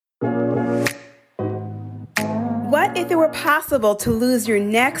What if it were possible to lose your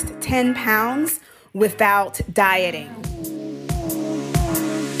next 10 pounds without dieting?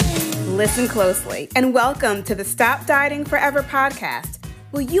 Listen closely and welcome to the Stop Dieting Forever podcast,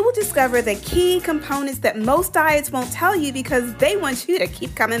 where you will discover the key components that most diets won't tell you because they want you to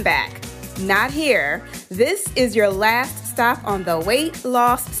keep coming back. Not here. This is your last stop on the weight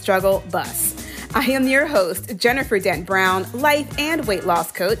loss struggle bus. I am your host, Jennifer Dent Brown, life and weight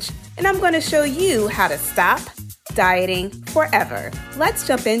loss coach, and I'm going to show you how to stop dieting forever. Let's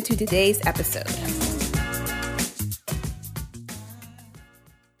jump into today's episode.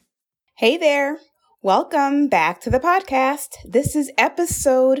 Hey there. Welcome back to the podcast. This is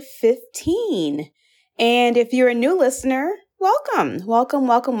episode 15. And if you're a new listener, welcome.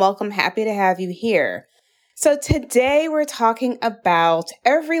 Happy to have you here. So today we're talking about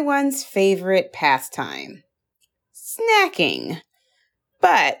everyone's favorite pastime, snacking.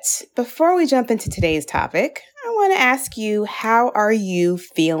 But before we jump into today's topic, I want to ask you, how are you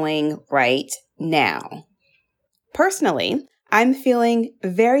feeling right now? Personally, I'm feeling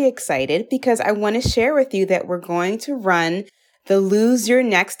very excited because I want to share with you that we're going to run the Lose Your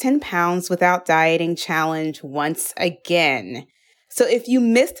Next 10 Pounds Without Dieting Challenge once again. So if you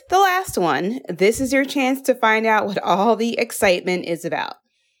missed the last one, this is your chance to find out what all the excitement is about.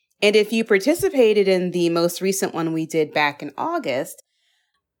 And if you participated in the most recent one we did back in August,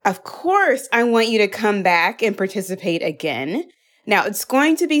 of course, I want you to come back and participate again. Now, it's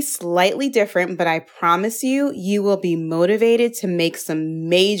going to be slightly different, but I promise you, you will be motivated to make some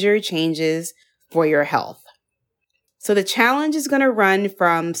major changes for your health. So the challenge is going to run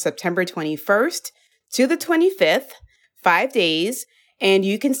from September 21st to the 25th, 5 days, and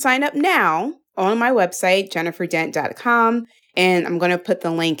you can sign up now on my website, jenniferdent.com, and I'm going to put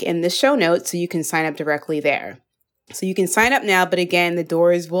the link in the show notes so you can sign up directly there. So you can sign up now, but again, the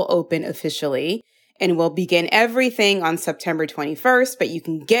doors will open officially and we'll begin everything on September 21st, but you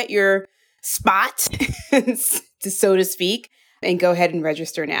can get your spot, so to speak, and go ahead and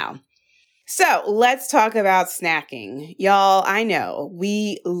register now. So let's talk about snacking. Y'all, I know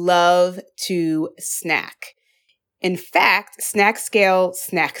we love to snack. In fact, snack scales.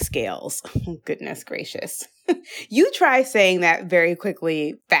 Oh, goodness gracious. You try saying that very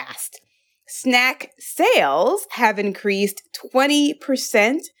quickly, fast. Snack sales have increased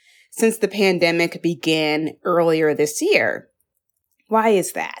 20% since the pandemic began earlier this year. Why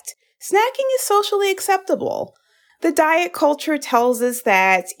is that? Snacking is socially acceptable. The diet culture tells us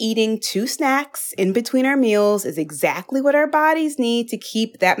that eating 2 snacks in between our meals is exactly what our bodies need to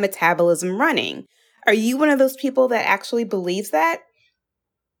keep that metabolism running. Are you one of those people that actually believes that?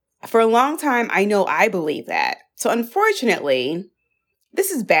 For a long time, I know I believe that. So unfortunately,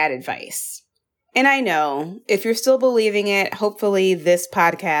 this is bad advice. And I know if you're still believing it, hopefully this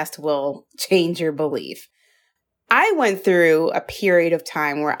podcast will change your belief. I went through a period of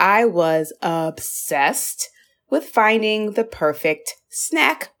time where I was obsessed with finding the perfect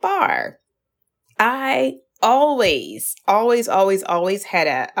snack bar. I always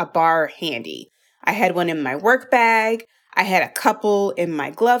had a bar handy. I had one in my work bag. I had a couple in my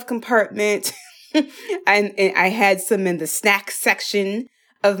glove compartment. and I had some in the snack section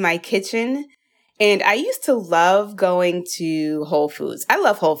of my kitchen. And I used to love going to Whole Foods. I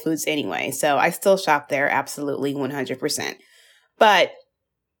love Whole Foods anyway, so I still shop there, absolutely 100%. But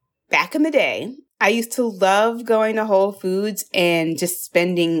back in the day, I used to love going to Whole Foods and just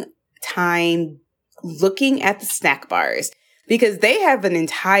spending time looking at the snack bars because they have an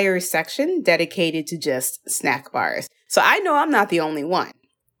entire section dedicated to just snack bars. So I know I'm not the only one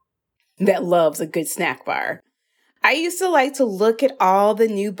that loves a good snack bar. I used to like to look at all the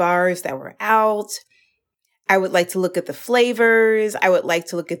new bars that were out. I would like to look at the flavors. I would like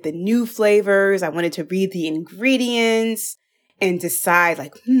to look at the new flavors. I wanted to read the ingredients and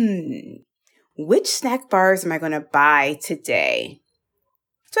decide which snack bars am I going to buy today?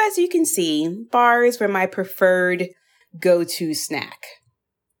 So as you can see, bars were my preferred go-to snack.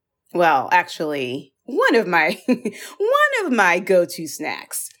 Well, actually, one of my go-to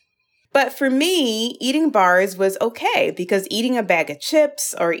snacks. But for me, eating bars was okay because eating a bag of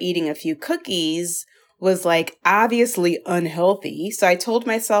chips or eating a few cookies was obviously unhealthy. So I told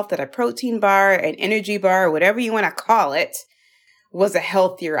myself that a protein bar, an energy bar, whatever you want to call it, was a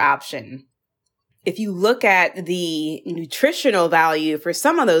healthier option. If you look at the nutritional value for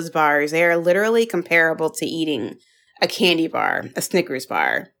some of those bars, they are literally comparable to eating a candy bar, a Snickers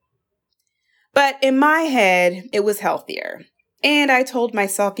bar. But in my head, it was healthier. And I told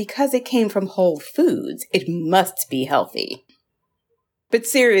myself because it came from Whole Foods, it must be healthy. But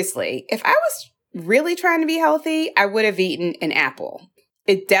seriously, if I was really trying to be healthy, I would have eaten an apple.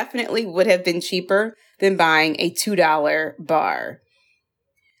 It definitely would have been cheaper than buying a $2 bar.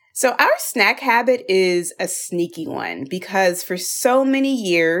 So our snack habit is a sneaky one because for so many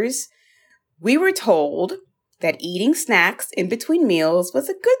years, we were told that eating snacks in between meals was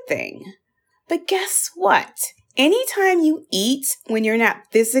a good thing. But guess what? Anytime you eat when you're not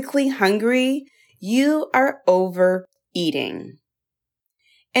physically hungry, you are overeating.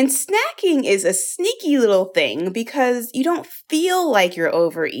 And snacking is a sneaky little thing because you don't feel like you're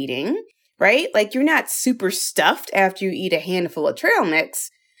overeating, right? Like you're not super stuffed after you eat a handful of trail mix.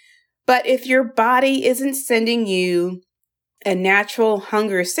 But if your body isn't sending you a natural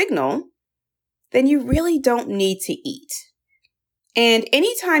hunger signal, then you really don't need to eat. And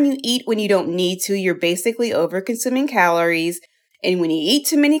anytime you eat when you don't need to, you're basically over-consuming calories. And when you eat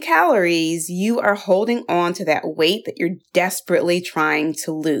too many calories, you are holding on to that weight that you're desperately trying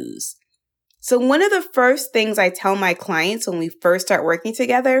to lose. So one of the first things I tell my clients when we first start working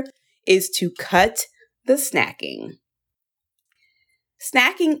together is to cut the snacking.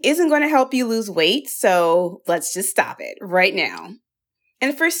 Snacking isn't going to help you lose weight, so let's just stop it right now.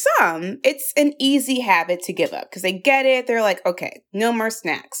 And for some, it's an easy habit to give up because they get it. They're like, okay, no more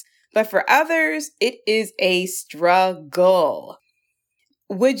snacks. But for others, it is a struggle.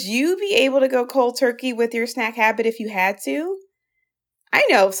 Would you be able to go cold turkey with your snack habit if you had to? I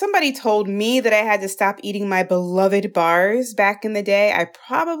know if somebody told me that I had to stop eating my beloved bars back in the day, I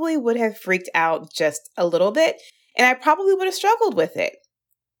probably would have freaked out just a little bit. And I probably would have struggled with it,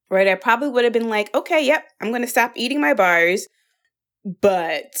 right? I probably would have been like, okay, yep, I'm going to stop eating my bars.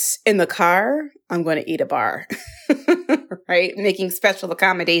 But in the car, I'm going to eat a bar, right? Making special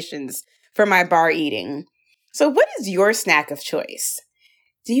accommodations for my bar eating. So what is your snack of choice?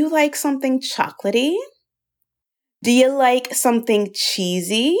 Do you like something chocolatey? Do you like something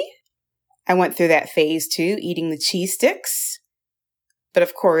cheesy? I went through that phase too, eating the cheese sticks. But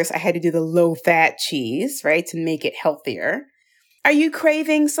of course, I had to do the low-fat cheese, right, to make it healthier. Are you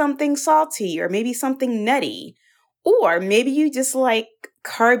craving something salty or maybe something nutty? Or maybe you just like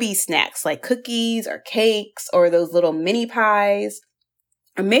carby snacks like cookies or cakes or those little mini pies.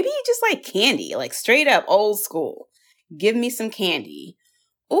 Or maybe you just like candy, like straight up old school. Give me some candy.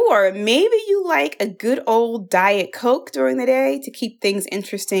 Or maybe you like a good old Diet Coke during the day to keep things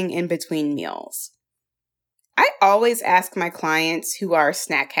interesting in between meals. I always ask my clients who are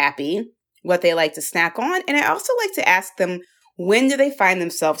snack happy what they like to snack on, and I also like to ask them when do they find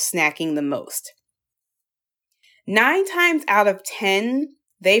themselves snacking the most. 9 times out of 10,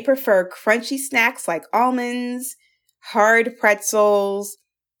 they prefer crunchy snacks like almonds, hard pretzels,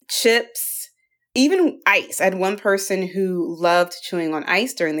 chips, even ice. I had one person who loved chewing on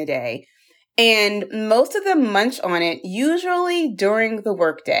ice during the day, and most of them munch on it usually during the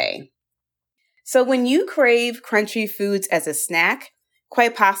workday. So when you crave crunchy foods as a snack,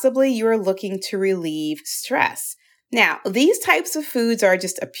 quite possibly you are looking to relieve stress. Now, these types of foods are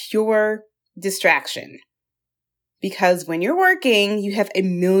just a pure distraction because when you're working, you have a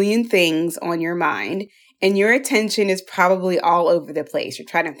million things on your mind and your attention is probably all over the place. You're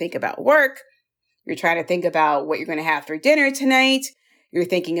trying to think about work. You're trying to think about what you're going to have for dinner tonight. You're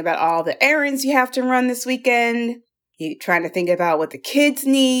thinking about all the errands you have to run this weekend. You're trying to think about what the kids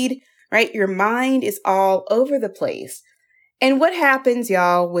need. Right? Your mind is all over the place. And what happens,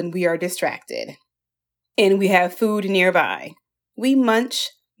 y'all, when we are distracted and we have food nearby? We munch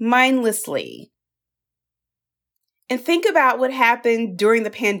mindlessly. And think about what happened during the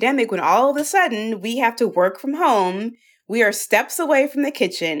pandemic when all of a sudden we have to work from home. We are steps away from the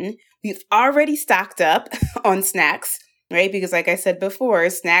kitchen. We've already stocked up on snacks, right? Because like I said before,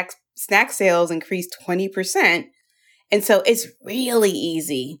 snack sales increased 20%. And so it's really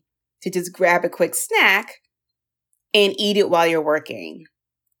easy to just grab a quick snack and eat it while you're working.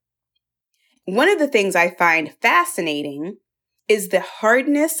 One of the things I find fascinating is the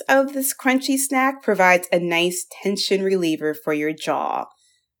hardness of this crunchy snack provides a nice tension reliever for your jaw.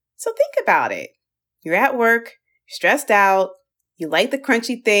 So think about it. You're at work, you're stressed out, you like the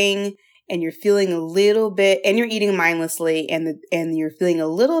crunchy thing, and you're feeling a little bit, and you're eating mindlessly, and you're feeling a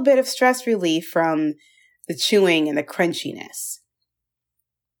little bit of stress relief from the chewing and the crunchiness.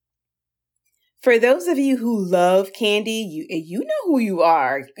 For those of you who love candy, you know who you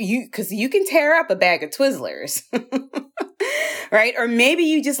are, because you can tear up a bag of Twizzlers, right? Or maybe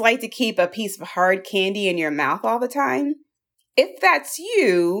you just like to keep a piece of hard candy in your mouth all the time. If that's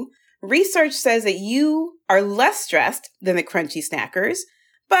you, research says that you are less stressed than the crunchy snackers,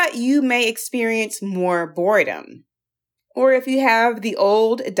 but you may experience more boredom. Or if you have the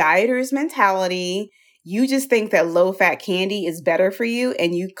old dieter's mentality, you just think that low-fat candy is better for you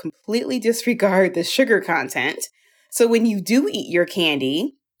and you completely disregard the sugar content, So when you do eat your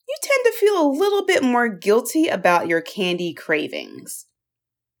candy, you tend to feel a little bit more guilty about your candy cravings.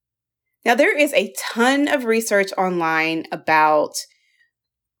 Now, there is a ton of research online about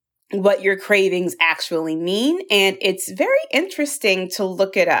what your cravings actually mean, and it's very interesting to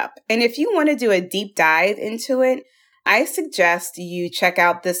look it up. And if you want to do a deep dive into it, I suggest you check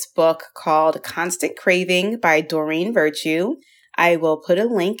out this book called Constant Craving by Doreen Virtue. I will put a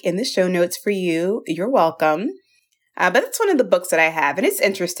link in the show notes for you. You're welcome. But it's one of the books that I have, and it's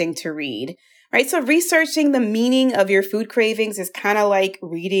interesting to read, right? So researching the meaning of your food cravings is kind of like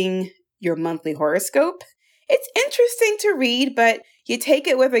reading your monthly horoscope. It's interesting to read, but you take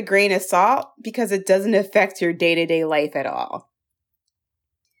it with a grain of salt because it doesn't affect your day-to-day life at all.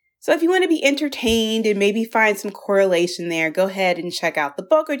 So if you want to be entertained and maybe find some correlation there, go ahead and check out the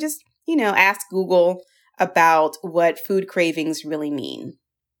book or just, ask Google about what food cravings really mean.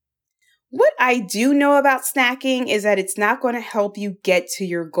 What I do know about snacking is that it's not going to help you get to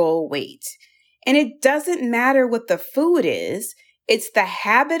your goal weight. And it doesn't matter what the food is, it's the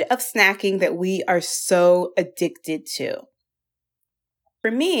habit of snacking that we are so addicted to.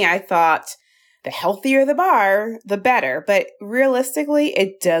 For me, I thought the healthier the bar, the better. But realistically,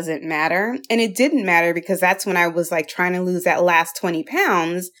 it doesn't matter. And it didn't matter because that's when I was trying to lose that last 20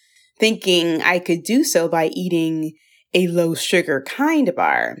 pounds, thinking I could do so by eating a low sugar kind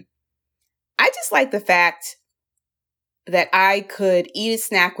bar. I just like the fact that I could eat a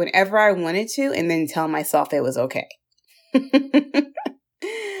snack whenever I wanted to and then tell myself it was okay.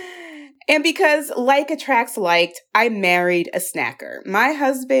 And because like attracts like, I married a snacker. My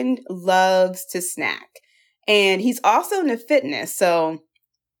husband loves to snack, and he's also into fitness. So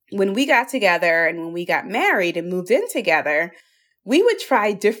when we got together and when we got married and moved in together, we would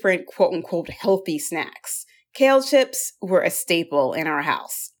try different quote unquote healthy snacks. Kale chips were a staple in our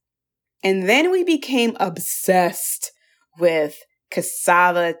house. And then we became obsessed with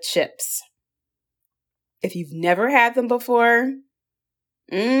cassava chips. If you've never had them before,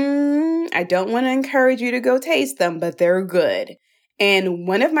 I don't want to encourage you to go taste them, but they're good. And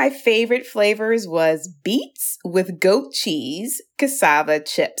one of my favorite flavors was beets with goat cheese cassava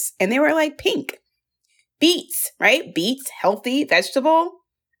chips. And they were pink. Beets, right? Beets, healthy vegetable,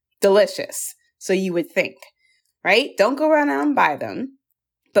 delicious. So you would think, right? Don't go around and buy them.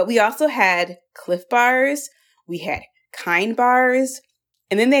 But we also had Cliff Bars. We had Kind Bars.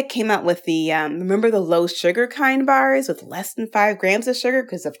 And then they came out with the, remember the low sugar Kind Bars with less than 5 grams of sugar?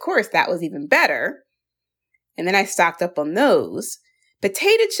 Because of course that was even better. And then I stocked up on those.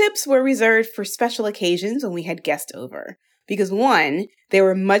 Potato chips were reserved for special occasions when we had guests over. Because one, they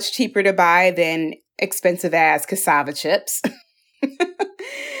were much cheaper to buy than expensive as cassava chips.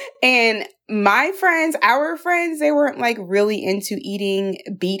 And my friends, our friends, they weren't really into eating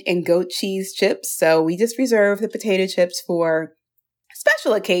beet and goat cheese chips. So we just reserved the potato chips for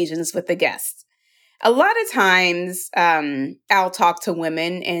special occasions with the guests. A lot of times, I'll talk to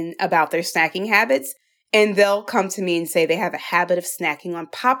women about their snacking habits, and they'll come to me and say they have a habit of snacking on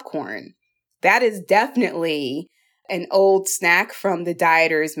popcorn. That is definitely an old snack from the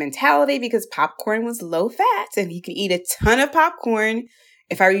dieter's mentality because popcorn was low fat and you can eat a ton of popcorn.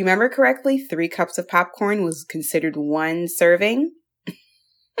 If I remember correctly, 3 cups of popcorn was considered 1 serving.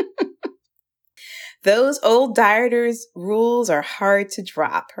 Those old dieters' rules are hard to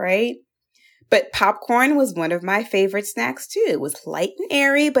drop, right? But popcorn was one of my favorite snacks too. It was light and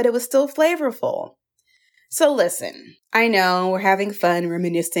airy, but it was still flavorful. So listen, I know we're having fun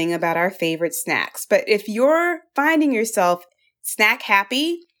reminiscing about our favorite snacks, but if you're finding yourself snack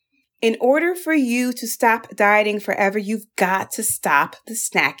happy, in order for you to stop dieting forever, you've got to stop the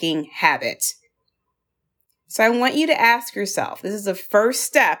snacking habit. So I want you to ask yourself, this is the first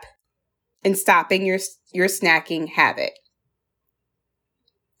step in stopping your snacking habit.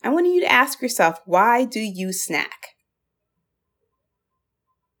 I want you to ask yourself, why do you snack?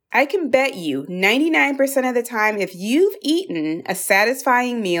 I can bet you 99% of the time, if you've eaten a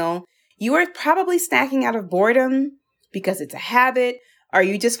satisfying meal, you are probably snacking out of boredom because it's a habit, or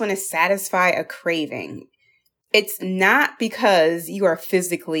you just want to satisfy a craving. It's not because you are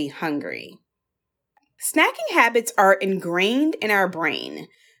physically hungry. Snacking habits are ingrained in our brain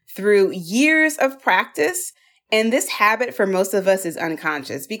through years of practice, and this habit for most of us is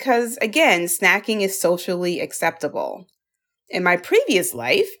unconscious because, again, snacking is socially acceptable. In my previous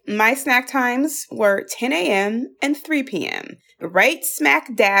life, my snack times were 10 a.m. and 3 p.m., right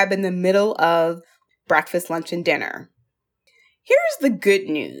smack dab in the middle of breakfast, lunch, and dinner. Here's the good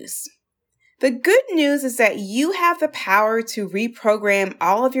news. The good news is that you have the power to reprogram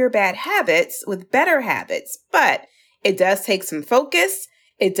all of your bad habits with better habits, but it does take some focus,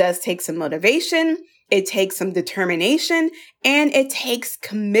 it does take some motivation, It takes some determination, and it takes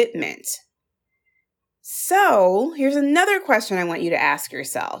commitment. So here's another question I want you to ask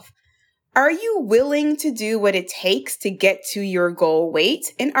yourself. Are you willing to do what it takes to get to your goal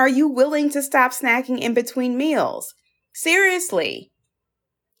weight? And are you willing to stop snacking in between meals? Seriously.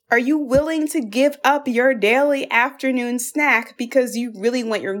 Are you willing to give up your daily afternoon snack because you really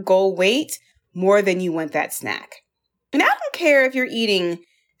want your goal weight more than you want that snack? And I don't care if you're eating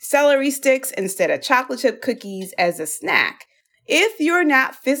celery sticks instead of chocolate chip cookies as a snack. If you're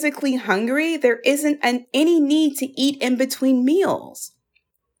not physically hungry, there isn't any need to eat in between meals.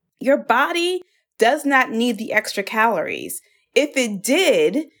 Your body does not need the extra calories. If it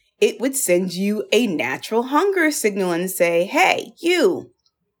did, it would send you a natural hunger signal and say, hey, you,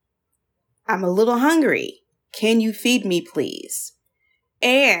 I'm a little hungry. Can you feed me, please?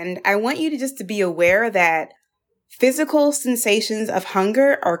 And I want you to be aware that physical sensations of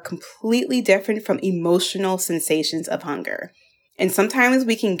hunger are completely different from emotional sensations of hunger. And sometimes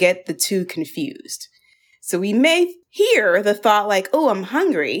we can get the two confused. So we may hear the thought like, oh, I'm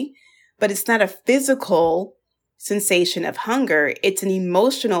hungry, but it's not a physical sensation of hunger. It's an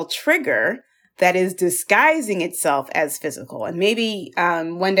emotional trigger that is disguising itself as physical. And maybe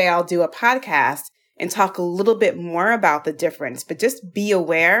one day I'll do a podcast and talk a little bit more about the difference. But just be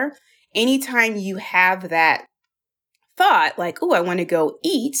aware, anytime you have that thought like, oh, I want to go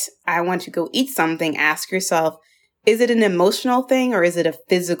eat something, ask yourself, is it an emotional thing or is it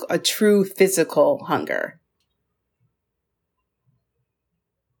a true physical hunger?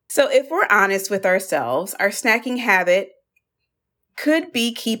 So if we're honest with ourselves, our snacking habit could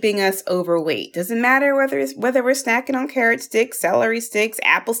be keeping us overweight. Doesn't matter whether we're snacking on carrot sticks, celery sticks,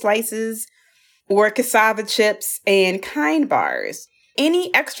 apple slices, or cassava chips and Kind bars.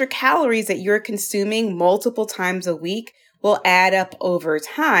 Any extra calories that you're consuming multiple times a week will add up over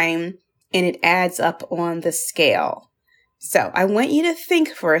time, and it adds up on the scale. So I want you to think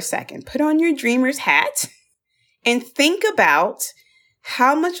for a second. Put on your dreamer's hat and think about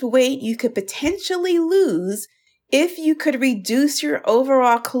how much weight you could potentially lose if you could reduce your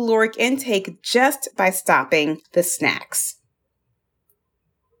overall caloric intake just by stopping the snacks.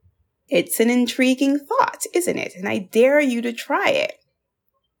 It's an intriguing thought, isn't it? And I dare you to try it.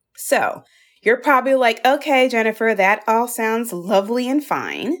 So you're probably like, okay, Jennifer, that all sounds lovely and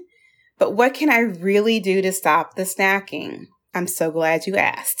fine, but what can I really do to stop the snacking? I'm so glad you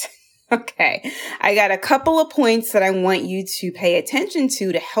asked. Okay, I got a couple of points that I want you to pay attention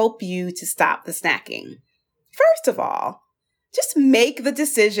to help you to stop the snacking. First of all, just make the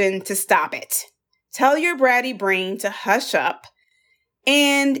decision to stop it. Tell your bratty brain to hush up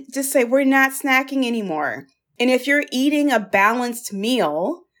and just say, we're not snacking anymore. And if you're eating a balanced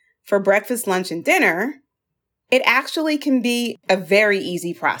meal for breakfast, lunch, and dinner, it actually can be a very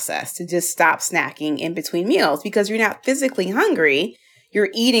easy process to just stop snacking in between meals because you're not physically hungry. You're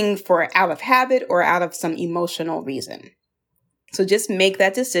eating out of habit or out of some emotional reason. So just make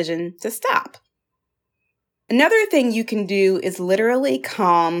that decision to stop. Another thing you can do is literally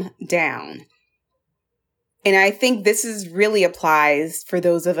calm down. And I think this really applies for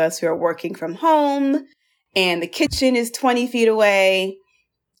those of us who are working from home and the kitchen is 20 feet away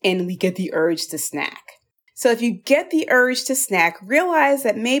and we get the urge to snack. So if you get the urge to snack, realize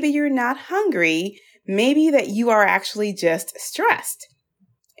that maybe you're not hungry, maybe that you are actually just stressed.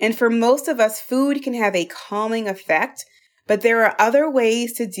 And for most of us, food can have a calming effect, but there are other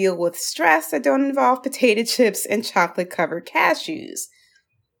ways to deal with stress that don't involve potato chips and chocolate-covered cashews.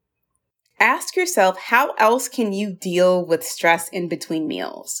 Ask yourself, how else can you deal with stress in between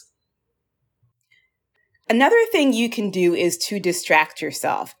meals? Another thing you can do is to distract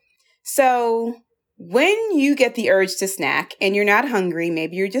yourself. So when you get the urge to snack and you're not hungry,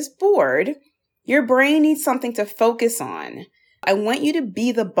 maybe you're just bored, your brain needs something to focus on. I want you to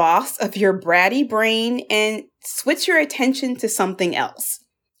be the boss of your bratty brain and switch your attention to something else.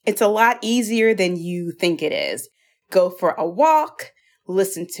 It's a lot easier than you think it is. Go for a walk,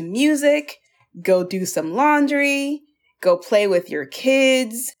 listen to music, go do some laundry, go play with your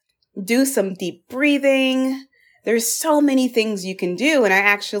kids, do some deep breathing. There's so many things you can do, and I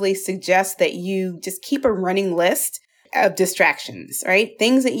actually suggest that you just keep a running list of distractions, right?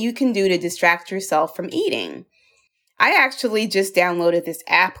 Things that you can do to distract yourself from eating. I actually just downloaded this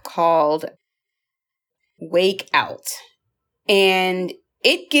app called Wake Out, and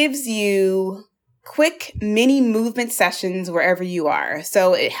it gives you quick mini movement sessions wherever you are.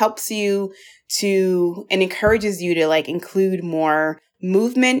 So it helps you and encourages you to include more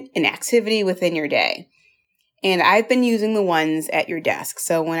movement and activity within your day. And I've been using the ones at your desk.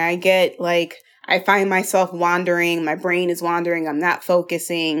 So when I get I find myself wandering, my brain is wandering, I'm not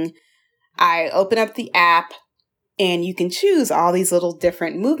focusing, I open up the app and you can choose all these little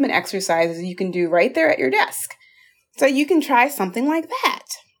different movement exercises you can do right there at your desk. So you can try something like that.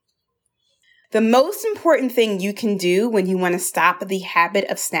 The most important thing you can do when you want to stop the habit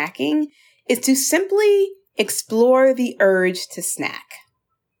of snacking is to simply explore the urge to snack.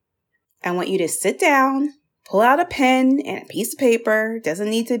 I want you to sit down, pull out a pen and a piece of paper. It doesn't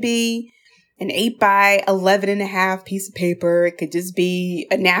need to be an 8 by 11.5 piece of paper. It could just be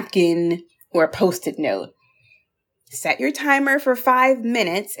a napkin or a Post-it note. Set your timer for 5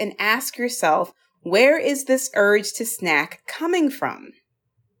 minutes and ask yourself, where is this urge to snack coming from?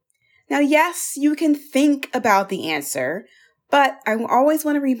 Now, yes, you can think about the answer, but I always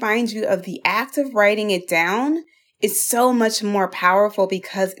want to remind you of the act of writing it down is so much more powerful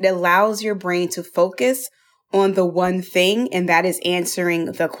because it allows your brain to focus on the one thing, and that is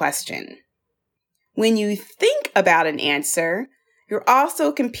answering the question. When you think about an answer, you're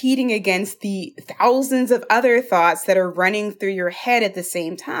also competing against the thousands of other thoughts that are running through your head at the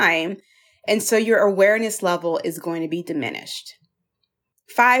same time, and so your awareness level is going to be diminished.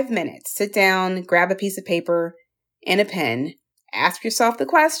 5 minutes, sit down, grab a piece of paper and a pen, ask yourself the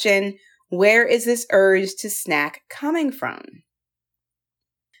question, where is this urge to snack coming from?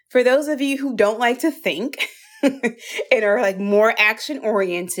 For those of you who don't like to think and are like more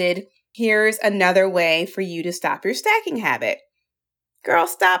action-oriented, here's another way for you to stop your snacking habit. Girl,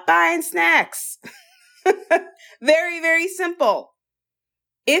 stop buying snacks. Very, very simple.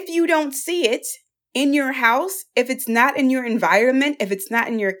 If you don't see it in your house, if it's not in your environment, if it's not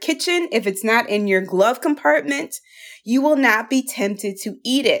in your kitchen, if it's not in your glove compartment, you will not be tempted to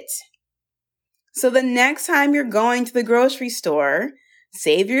eat it. So the next time you're going to the grocery store,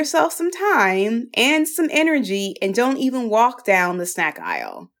 save yourself some time and some energy and don't even walk down the snack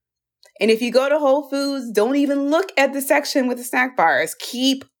aisle. And if you go to Whole Foods, don't even look at the section with the snack bars.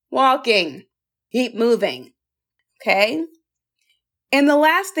 Keep walking. Keep moving. Okay? And the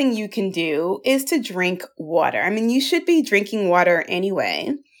last thing you can do is to drink water. I mean, you should be drinking water anyway.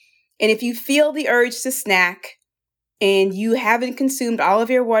 And if you feel the urge to snack and you haven't consumed all of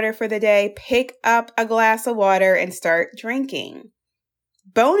your water for the day, pick up a glass of water and start drinking.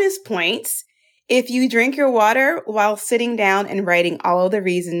 Bonus points if you drink your water while sitting down and writing all of the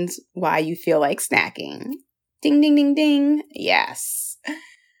reasons why you feel like snacking. Ding, ding, ding, ding. Yes.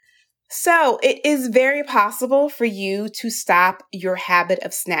 So it is very possible for you to stop your habit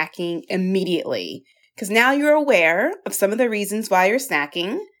of snacking immediately because now you're aware of some of the reasons why you're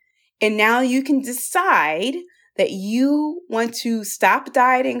snacking. And now you can decide that you want to stop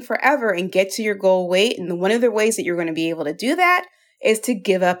dieting forever and get to your goal weight. And one of the ways that you're going to be able to do that is to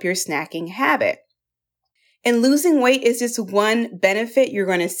give up your snacking habit. And losing weight is just one benefit you're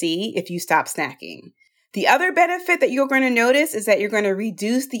going to see if you stop snacking. The other benefit that you're going to notice is that you're going to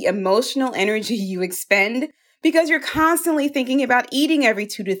reduce the emotional energy you expend because you're constantly thinking about eating every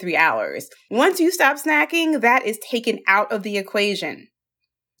 2 to 3 hours. Once you stop snacking, that is taken out of the equation.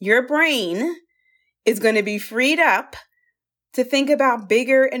 Your brain is going to be freed up to think about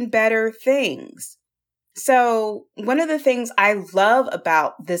bigger and better things. So one of the things I love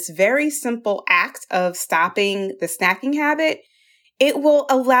about this very simple act of stopping the snacking habit, it will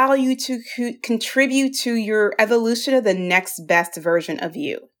allow you to contribute to your evolution of the next best version of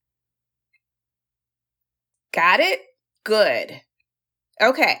you. Got it? Good.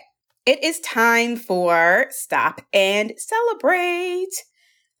 Okay. It is time for Stop and Celebrate.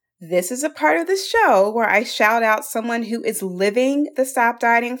 This is a part of the show where I shout out someone who is living the Stop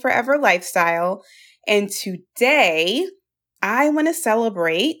Dieting Forever lifestyle. And today, I want to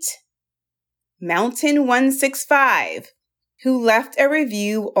celebrate Mountain165, who left a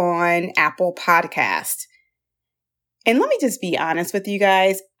review on Apple Podcast. And let me just be honest with you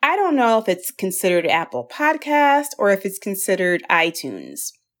guys. I don't know if it's considered Apple Podcast or if it's considered iTunes.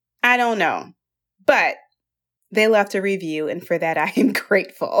 I don't know. But they left a review, and for that, I am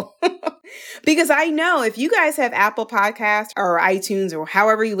grateful. Because I know if you guys have Apple Podcasts or iTunes or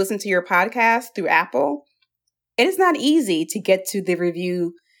however you listen to your podcast through Apple, it is not easy to get to the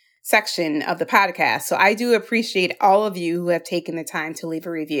review section of the podcast. So I do appreciate all of you who have taken the time to leave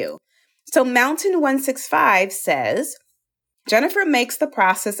a review. So Mountain165 says, Jennifer makes the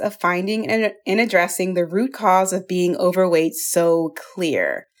process of finding and addressing the root cause of being overweight so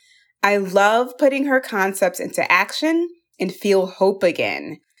clear. I love putting her concepts into action and feel hope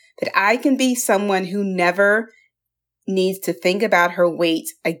again, that I can be someone who never needs to think about her weight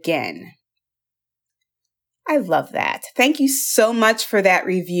again. I love that. Thank you so much for that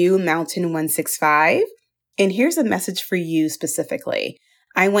review, Mountain165. And here's a message for you specifically.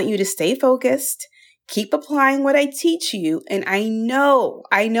 I want you to stay focused, Keep applying what I teach you, and I know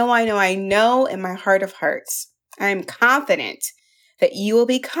in my heart of hearts, I am confident that you will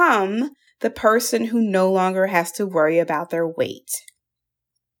become the person who no longer has to worry about their weight.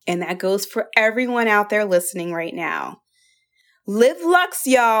 And that goes for everyone out there listening right now. Live Luxe,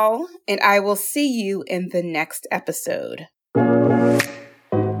 y'all, and I will see you in the next episode.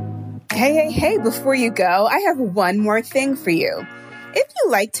 Hey, before you go, I have one more thing for you. If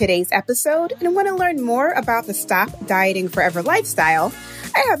you liked today's episode and want to learn more about the Stop Dieting Forever lifestyle,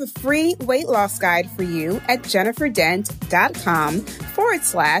 I have a free weight loss guide for you at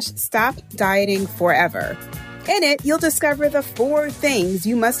jenniferdent.com/Stop Dieting Forever. In it, you'll discover the 4 things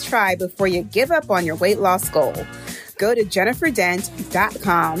you must try before you give up on your weight loss goal. Go to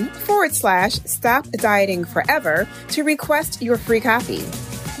jenniferdent.com/Stop Dieting Forever to request your free copy.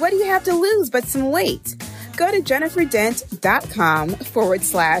 What do you have to lose but some weight? Go to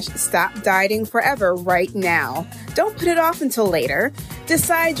jenniferdent.com/Stop Dieting Forever right now. Don't put it off until later.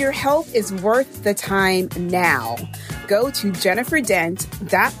 Decide your health is worth the time now. Go to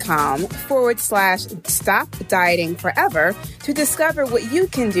jenniferdent.com/Stop Dieting Forever to discover what you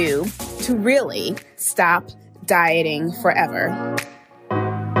can do to really stop dieting forever.